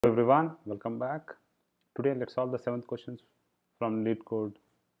Hello everyone, welcome back. Today let's solve the seventh questions from Leetcode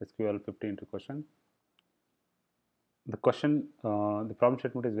SQL 50 into question. The problem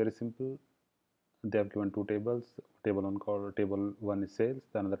statement is very simple. They have given two tables. Table one is sales,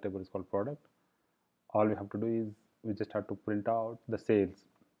 the another table is called product. All we have to do is we just have to print out the sales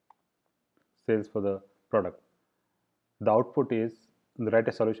for the product. The output is write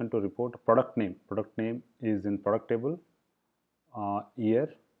a solution to report product name. Product name is in product table.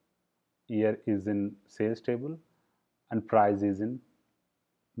 Year is in sales table, and price is in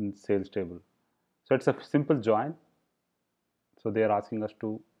sales table. So it's a simple join. So they are asking us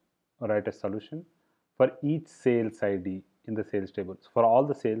to write a solution for each sales ID in the sales table. So for all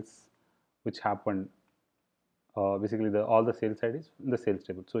the sales which happened, basically all the sales IDs in the sales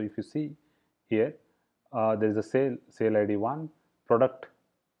table. So if you see here, there is a sale ID 1, product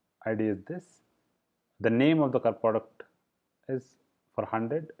ID is this, the name of the product is for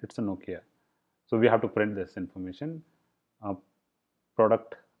 100, it's a Nokia. So we have to print this information.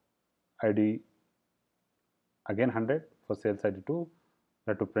 Product ID again 100 for sales ID 2.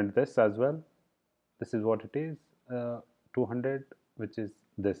 We have to print this as well. This is what it is, 200, which is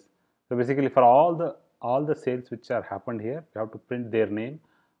this. So basically for all the sales which are happened here, we have to print their name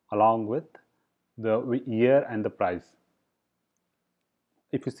along with the year and the price.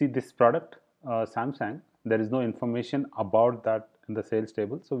 If you see this product, Samsung, there is no information about that in the sales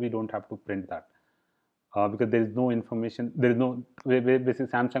table, so we don't have to print that. Because there is no information, there is no, basically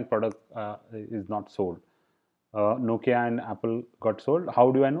Samsung product is not sold. Nokia and Apple got sold.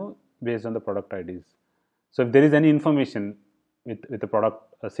 How do I know? Based on the product IDs. So if there is any information with the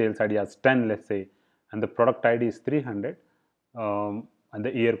product sales ID as 10, let's say, and the product ID is 300, and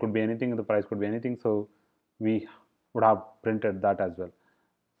the year could be anything, and the price could be anything, so we would have printed that as well.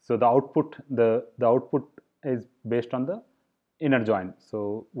 So the output is based on the inner join.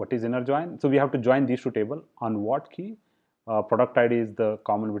 So what is inner join? So we have to join these two tables on what key? Product ID is the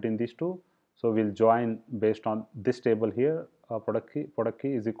common between these two. So we'll join based on this table here. Product key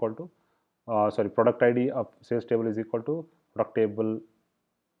is equal to product ID of sales table is equal to product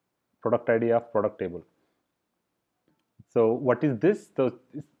ID of product table. So what is this? So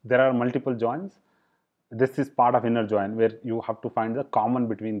there are multiple joins. This is part of inner join where you have to find the common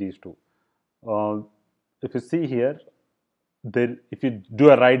between these two. If you see here, if you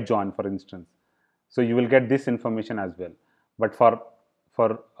do a right join, for instance, so you will get this information as well. But for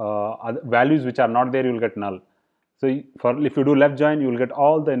values which are not there, you will get null. So if you do left join, you will get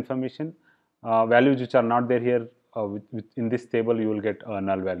all the information. Values which are not there here in this table, you will get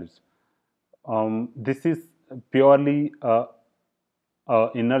null values. This is purely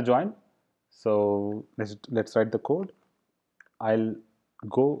inner join. So let's write the code. I'll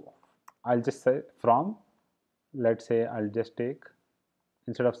just say from, let's say I'll just take,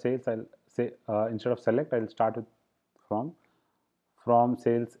 instead of sales, I'll say instead of select, I'll start with from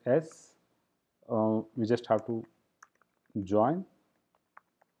sales S. We just have to join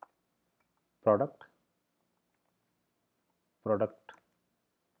product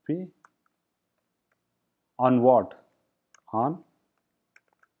P on what?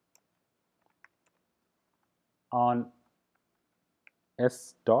 On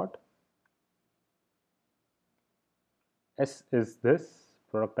S dot S is this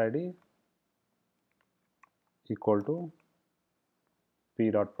product ID equal to P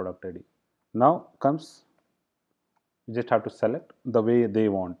dot product ID. Now comes, you just have to select the way they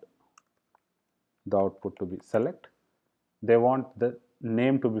want the output to be. Select, they want the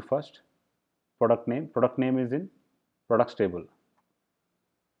name to be first, product name is in products table,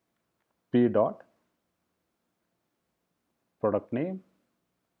 P dot product name,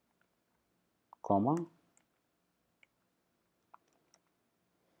 comma.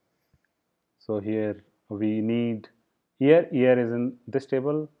 So here we need year is in this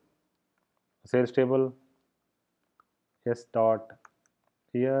table, sales table, S dot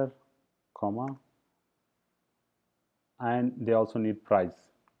year, comma, and they also need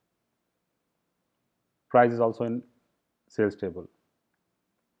price. Price is also in sales table,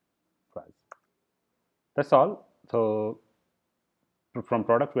 price. That's all. So from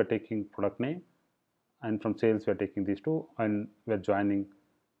product we are taking product name, and from sales we are taking these two, and we are joining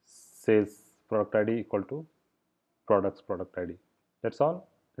sales product ID equal to products product ID. That's all.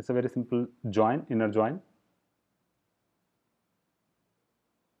 It's a very simple join, inner join.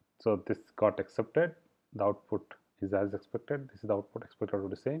 So this got accepted. The output is as expected. This is the output expected to be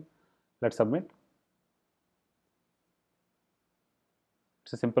the same. Let's submit.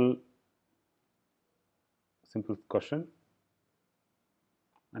 It's a simple question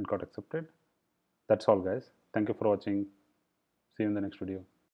and got accepted. That's all, guys. Thank you for watching. See you in the next video.